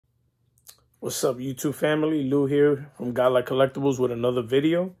What's up, YouTube family? Lou here from Godlike Collectibles with another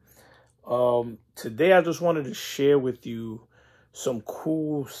video. Today I just wanted to share with you some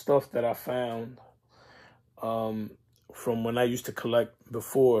cool stuff that I found from when I used to collect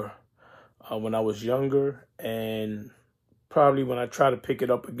before, when I was younger, and probably when I tried to pick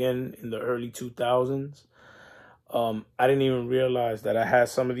it up again in the early 2000s. I didn't even realize that I had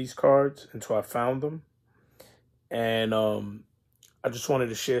some of these cards until I found them, and I just wanted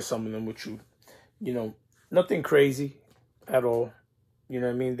to share some of them with you. You know, nothing crazy at all. You know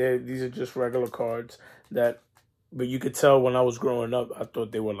what I mean? These are just regular cards but you could tell when I was growing up, I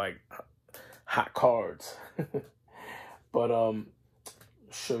thought they were like hot cards. But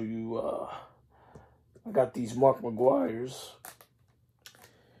show you, I got these Mark McGwire's,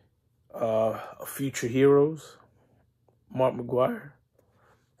 Future Heroes, Mark McGwire.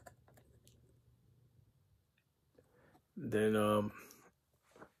 Then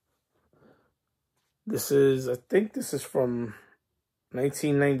I think this is from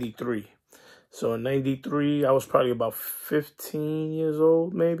 1993. So in 93, I was probably about 15 years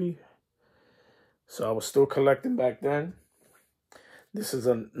old, maybe. So I was still collecting back then. This is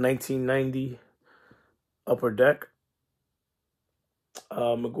a 1990 Upper Deck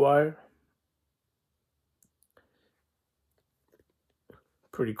McGwire.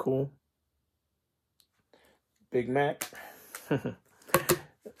 Pretty cool. Big Mac. And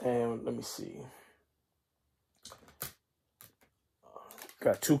let me see.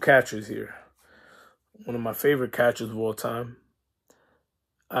 Got two catchers here. One of my favorite catchers of all time,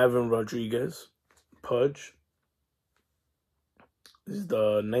 Ivan Rodriguez, Pudge. This is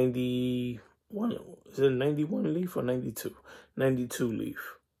the 91. Is it 91 leaf or 92? 92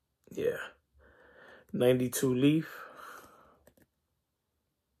 leaf. Yeah. 92 leaf.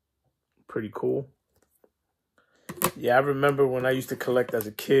 Pretty cool. Yeah, I remember when I used to collect as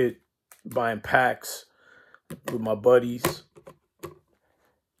a kid, buying packs with my buddies.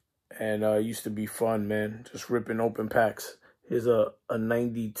 And it used to be fun, man. Just ripping open packs. Here's a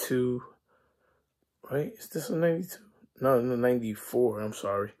 92. Right? Is this a 92? No, 94. I'm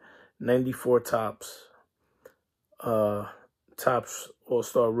sorry. 94 Topps. Topps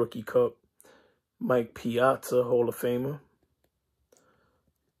All-Star Rookie Cup. Mike Piazza, Hall of Famer.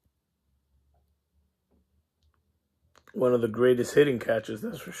 One of the greatest hitting catchers,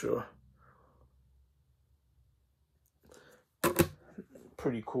 that's for sure.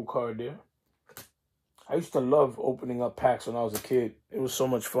 Pretty cool card there. I used to love opening up packs when I was a kid. It was so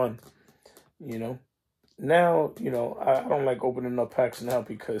much fun, you know. Now, you know, I don't like opening up packs now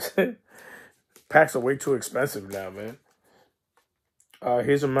because packs are way too expensive now, man.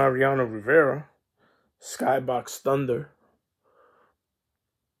 Here's a Mariano Rivera, Skybox Thunder.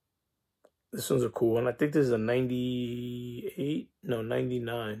 This one's a cool one. I think this is a 98. No,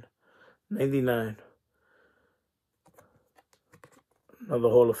 99. 99. Another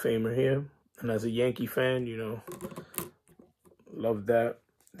Hall of Famer here. And as a Yankee fan, you know, love that.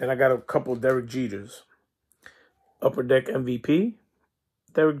 Then I got a couple Derek Jeters. Upper Deck MVP,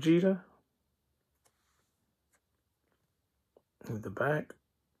 Derek Jeter. In the back.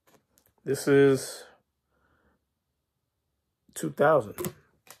 This is 2000.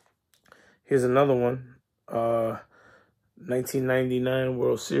 Here's another one. 1999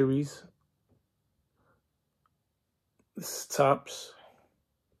 World Series. This is Topps.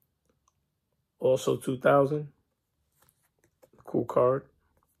 Also 2000. Cool card.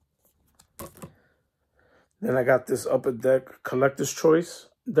 Then I got this Upper Deck Collector's Choice,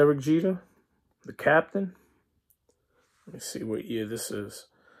 Derek Jeter, the captain. Let me see what year this is.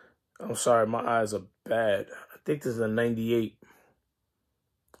 I'm sorry, my eyes are bad. I think this is a 98.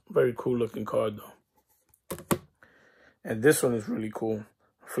 Very cool looking card though. And this one is really cool.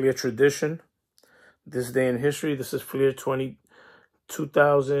 Fleer Tradition. This Day in History. This is Fleer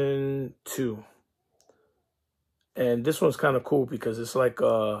 2002. And this one's kind of cool because it's like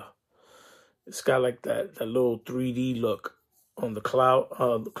it's got like that little 3D look on the cloud,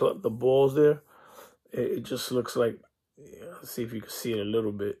 the balls there. It just looks like, let's see if you can see it a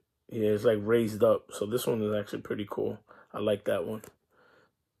little bit. Yeah, it's like raised up. So this one is actually pretty cool. I like that one.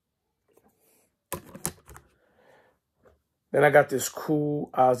 Then I got this cool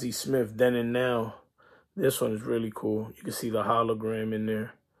Ozzie Smith, Then and Now. This one is really cool. You can see the hologram in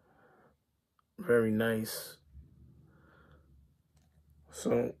there. Very nice.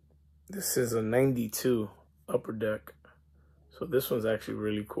 So this is a 92 Upper Deck. So this one's actually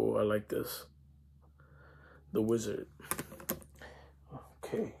really cool. I like this. The Wizard.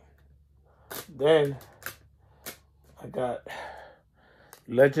 Okay. Then I got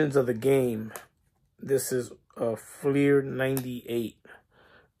Legends of the Game. This is a Fleer 98.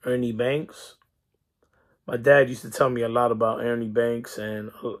 Ernie Banks. My dad used to tell me a lot about Ernie Banks,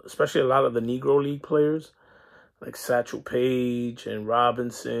 and especially a lot of the Negro League players, like Satchel Paige and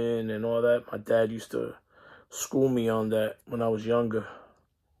Robinson and all that. My dad used to school me on that when I was younger.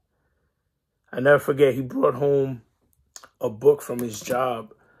 I never forget, he brought home a book from his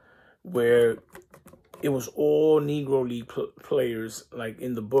job where it was all Negro League players, like,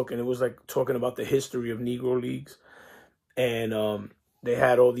 in the book. And it was like talking about the history of Negro Leagues. And they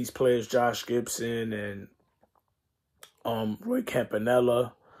had all these players, Josh Gibson and Roy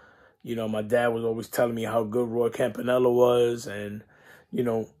Campanella. You know, my dad was always telling me how good Roy Campanella was. And, you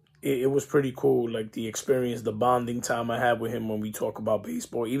know, it was pretty cool, like the experience, the bonding time I had with him when we talk about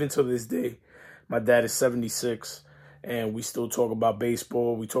baseball. Even to this day, my dad is 76, and we still talk about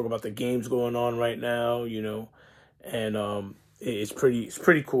baseball. We talk about the games going on right now, you know, and it's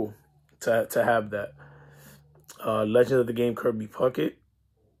pretty cool to have that. Legend of the Game, Kirby Puckett,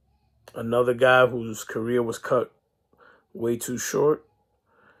 another guy whose career was cut way too short.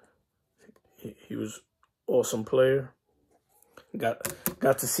 He was an awesome player. Got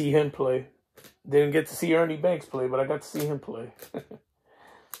to see him play. Didn't get to see Ernie Banks play, but I got to see him play.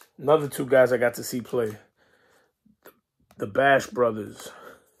 Another two guys I got to see play. The Bash Brothers.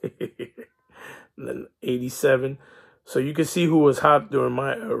 Then 87. So you can see who was hot during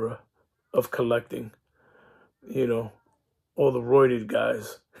my era of collecting. You know, all the roided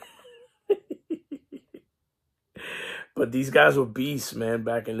guys. But these guys were beasts, man,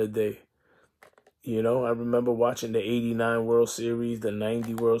 back in the day. You know, I remember watching the 89 World Series, the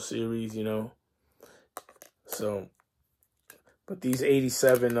 90 World Series, you know. So, but these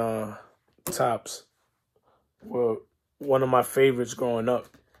 87 tops were one of my favorites growing up.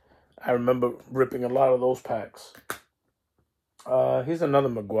 I remember ripping a lot of those packs. Here's another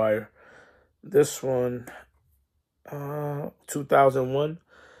McGwire. This one, 2001.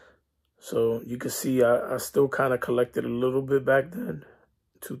 So you can see I still kind of collected a little bit back then,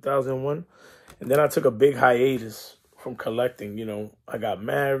 2001. And then I took a big hiatus from collecting. You know, I got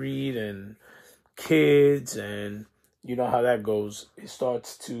married and kids, and you know how that goes. It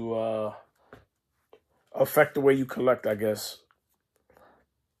starts to affect the way you collect, I guess.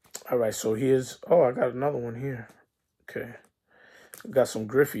 All right, so here's, oh, I got another one here. Okay. Got some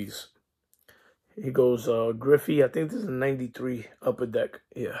Griffies. He goes, Griffey, I think this is a 93 Upper Deck.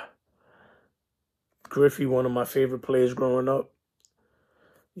 Yeah. Griffey, one of my favorite players growing up.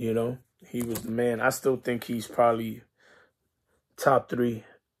 You know, he was the man. I still think he's probably top 3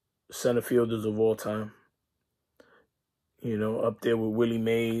 center fielders of all time. You know, up there with Willie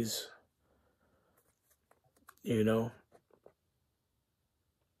Mays. You know,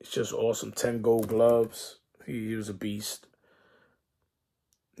 it's just awesome. 10 gold gloves. He was a beast.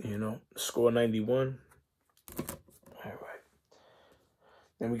 You know, score 91. All right.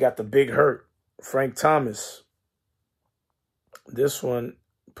 Then we got the Big Hurt, Frank Thomas. This one,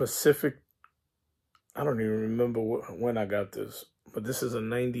 Pacific. I don't even remember when I got this, but this is a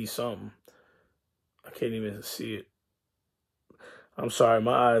 90-something. I can't even see it. I'm sorry,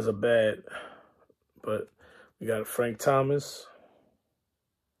 my eyes are bad. But we got Frank Thomas.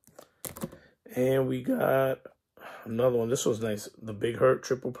 And we got another one. This was nice. The Big Hurt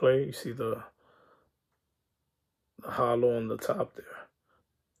triple play. You see the hollow on the top there.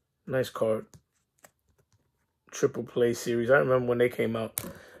 Nice card. Triple play series. I remember when they came out.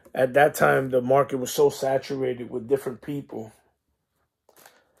 At that time, the market was so saturated with different people.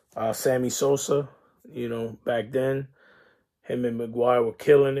 Sammy Sosa, you know, back then. Him and McGwire were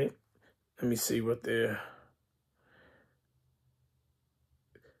killing it. Let me see what they're...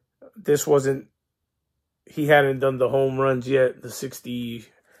 This wasn't... He hadn't done the home runs yet, the 60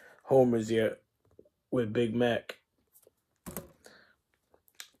 homers yet with Big Mac.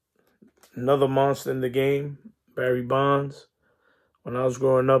 Another monster in the game, Barry Bonds. When I was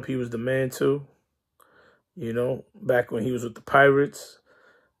growing up, he was the man too. You know, back when he was with the Pirates.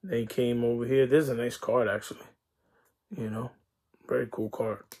 Then he came over here. This is a nice card, actually. You know, very cool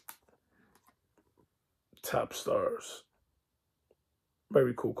card. Top Stars.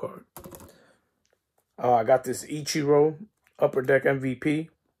 Very cool card. I got this Ichiro Upper Deck MVP.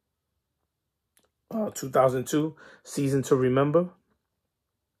 2002, Season to Remember.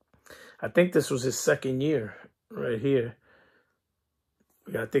 I think this was his second year right here.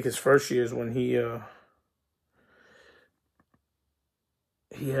 Yeah, I think his first year is when he had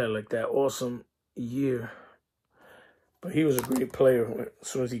like that awesome year. But he was a great player as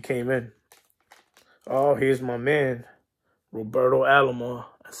soon as he came in. Oh, here's my man, Roberto Alomar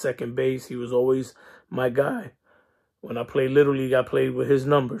at second base. He was always my guy. When I played Little League, I played with his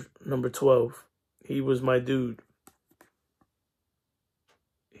number 12. He was my dude.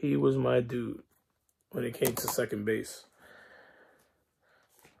 He was my dude when it came to second base.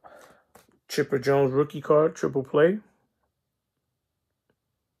 Chipper Jones rookie card, triple play.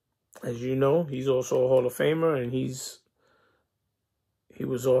 As you know, he's also a Hall of Famer, and he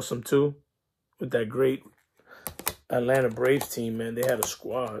was awesome too with that great Atlanta Braves team, man. They had a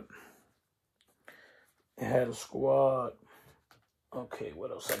squad. Okay,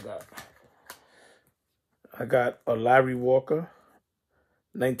 what else I got? I got a Larry Walker,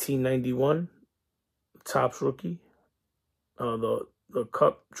 1991, Topps rookie. The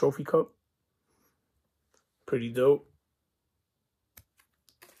cup, trophy cup. Pretty dope.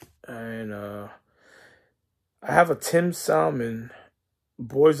 And I have a Tim Salmon,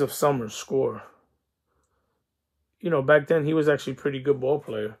 Boys of Summer score. You know, back then he was actually a pretty good ball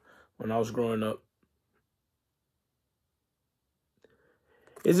player when I was growing up.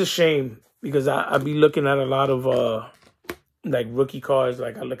 It's a shame because I be looking at a lot of like rookie cards.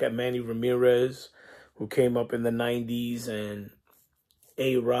 Like I look at Manny Ramirez, who came up in the 90s, and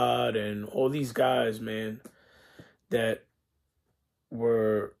A-Rod, and all these guys, man, that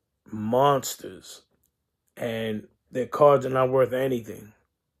were monsters, and their cards are not worth anything.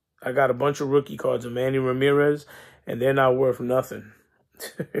 I got a bunch of rookie cards of Manny Ramirez, and they're not worth nothing.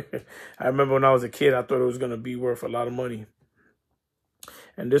 I remember when I was a kid, I thought it was going to be worth a lot of money.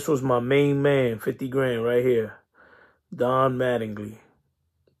 And this was my main man, 50 grand right here, Don Mattingly.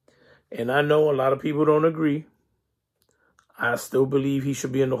 And I know a lot of people don't agree. I still believe he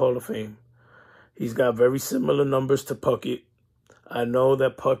should be in the Hall of Fame. He's got very similar numbers to Puckett. I know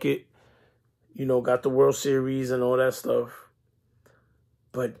that Puckett, you know, got the World Series and all that stuff.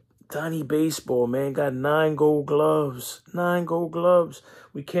 But Donnie Baseball, man, got 9 gold gloves. 9 gold gloves.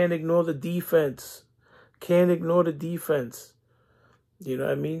 We can't ignore the defense. Can't ignore the defense. You know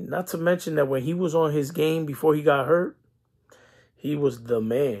what I mean? Not to mention that when he was on his game before he got hurt, he was the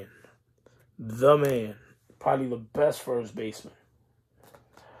man. The man. Probably the best first baseman.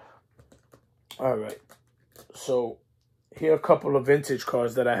 All right. So here are a couple of vintage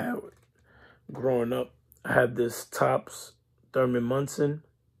cards that I had growing up. I had this Topps Thurman Munson.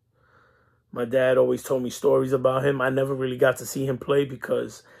 My dad always told me stories about him. I never really got to see him play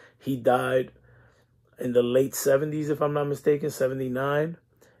because he died in the late 70s, if I'm not mistaken, 79.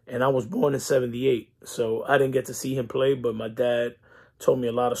 And I was born in 78. So I didn't get to see him play, but my dad told me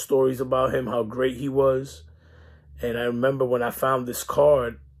a lot of stories about him, how great he was. And I remember when I found this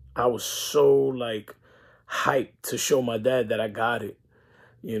card, I was so, like, hyped to show my dad that I got it,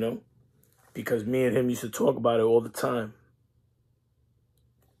 you know, because me and him used to talk about it all the time.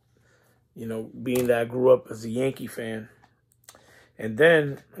 You know, being that I grew up as a Yankee fan. And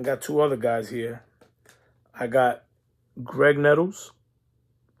then I got 2 other guys here. I got Greg Nettles.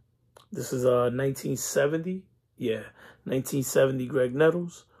 This is 1970. Yeah, 1970 Greg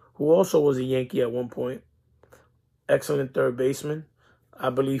Nettles, who also was a Yankee at one point. Excellent third baseman. I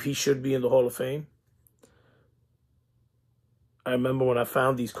believe he should be in the Hall of Fame. I remember when I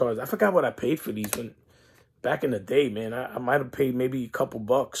found these cards. I forgot what I paid for these. When back in the day, man, I might have paid maybe a couple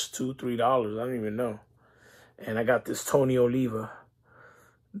bucks, $2, $3. I don't even know. And I got this Tony Oliva.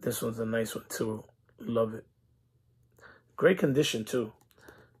 This one's a nice one, too. Love it. Great condition, too.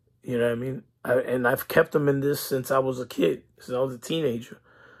 You know what I mean? And I've kept them in this since I was a kid, since I was a teenager.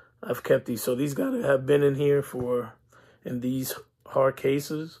 I've kept these. So these gotta have been in here in these hard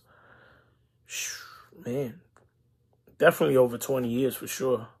cases. Man, definitely over 20 years for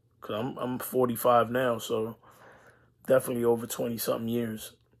sure. Because I'm 45 now, so definitely over 20-something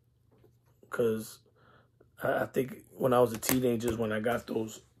years. Because I think when I was a teenager is when I got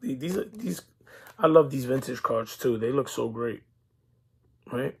those. I love these vintage cards, too. They look so great,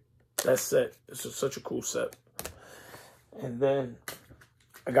 right? That set, it's such a cool set. And then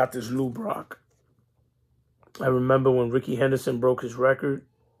I got this Lou Brock. I remember when Ricky Henderson broke his record.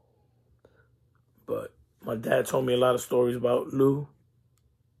 But my dad told me a lot of stories about Lou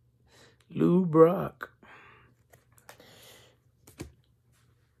Brock.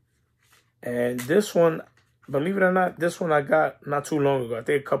 And this one, believe it or not, this one I got not too long ago. I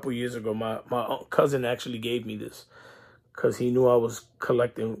think a couple years ago. My cousin actually gave me this because he knew I was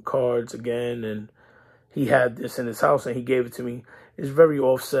collecting cards again, and he had this in his house, and he gave it to me. It's very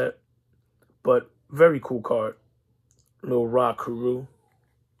offset, but very cool card. Little Rod Carew,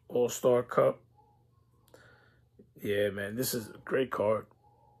 All-Star Cup. Yeah, man, this is a great card.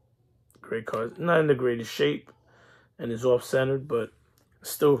 Great card. Not in the greatest shape, and it's off-centered, but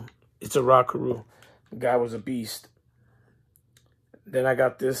still, it's a Rod Carew. The guy was a beast. Then I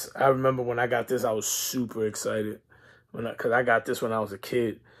got this. I remember when I got this, I was super excited. Because I got this when I was a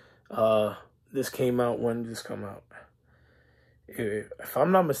kid. This came out, when did this come out? If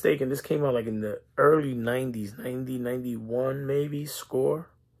I'm not mistaken, this came out like in the early 90s, 90, 91 maybe, score.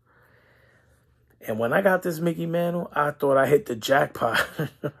 And when I got this Mickey Mantle, I thought I hit the jackpot.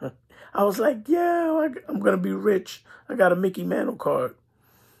 I was like, yeah, I'm going to be rich. I got a Mickey Mantle card.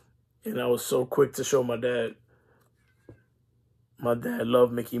 And I was so quick to show my dad. My dad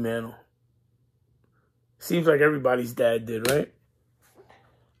loved Mickey Mantle. Seems like everybody's dad did, right?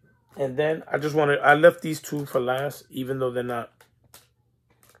 And then I left these two for last, even though they're not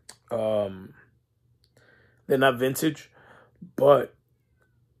vintage. But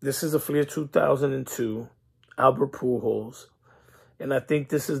this is a Fleer 2002 Albert Pujols. And I think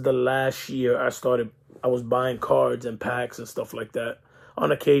this is the last year I was buying cards and packs and stuff like that.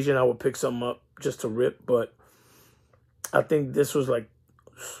 On occasion, I would pick some up just to rip, but I think this was like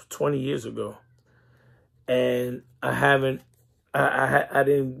 20 years ago. And I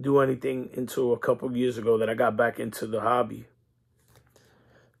didn't do anything until a couple of years ago that I got back into the hobby.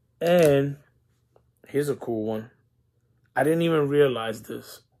 And here's a cool one. I didn't even realize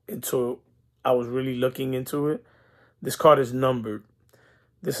this until I was really looking into it. This card is numbered.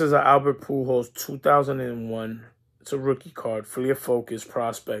 This is an Albert Pujols 2001. It's a rookie card, Fleer Focus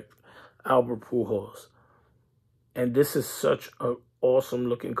Prospect, Albert Pujols. And this is such an awesome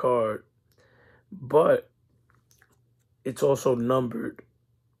looking card. But it's also numbered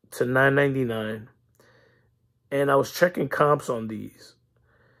to $9.99. And I was checking comps on these.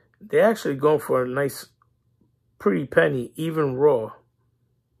 They're actually going for a nice, pretty penny, even raw.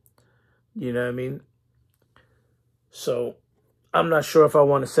 You know what I mean? So I'm not sure if I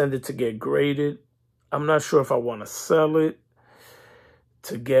want to send it to get graded. I'm not sure if I want to sell it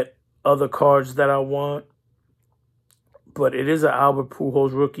to get other cards that I want. But it is an Albert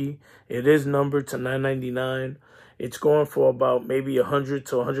Pujols rookie. It is numbered to $9.99. It's going for about maybe $100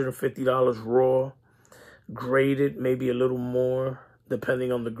 to $150 raw. Graded, maybe a little more,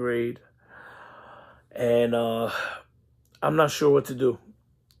 depending on the grade. And I'm not sure what to do.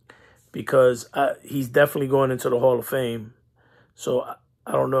 Because he's definitely going into the Hall of Fame. So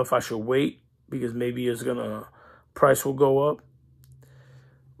I don't know if I should wait. Because maybe price will go up.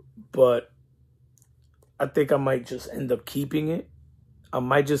 But I think I might just end up keeping it. I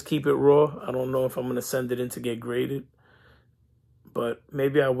might just keep it raw. I don't know if I'm going to send it in to get graded. But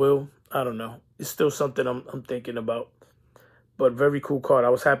maybe I will. I don't know. It's still something I'm thinking about. But very cool card. I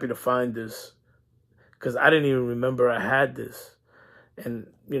was happy to find this. Because I didn't even remember I had this. And,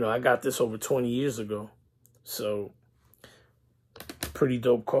 you know, I got this over 20 years ago. So, pretty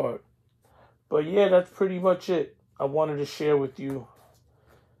dope card. But yeah, that's pretty much it. I wanted to share with you.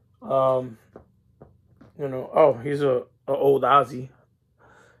 You know, oh, here's a old Ozzy.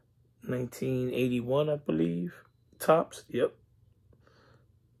 1981, I believe. Tops, yep.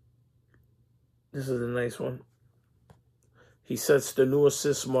 This is a nice one. He sets the new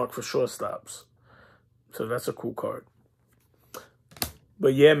assist mark for shortstops. So that's a cool card.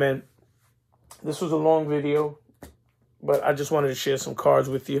 But yeah, man. This was a long video. But I just wanted to share some cards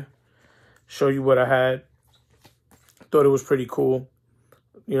with you. Show you what I had. Thought it was pretty cool.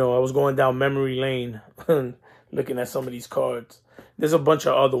 You know, I was going down memory lane looking at some of these cards. There's a bunch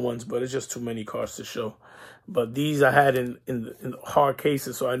of other ones, but it's just too many cards to show. But these I had in hard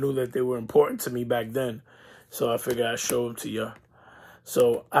cases, so I knew that they were important to me back then. So I figured I'd show them to you.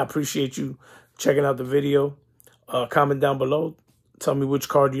 So I appreciate you checking out the video. Comment down below. Tell me which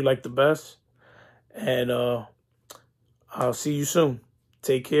card you like the best. And I'll see you soon.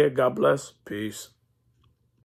 Take care. God bless. Peace.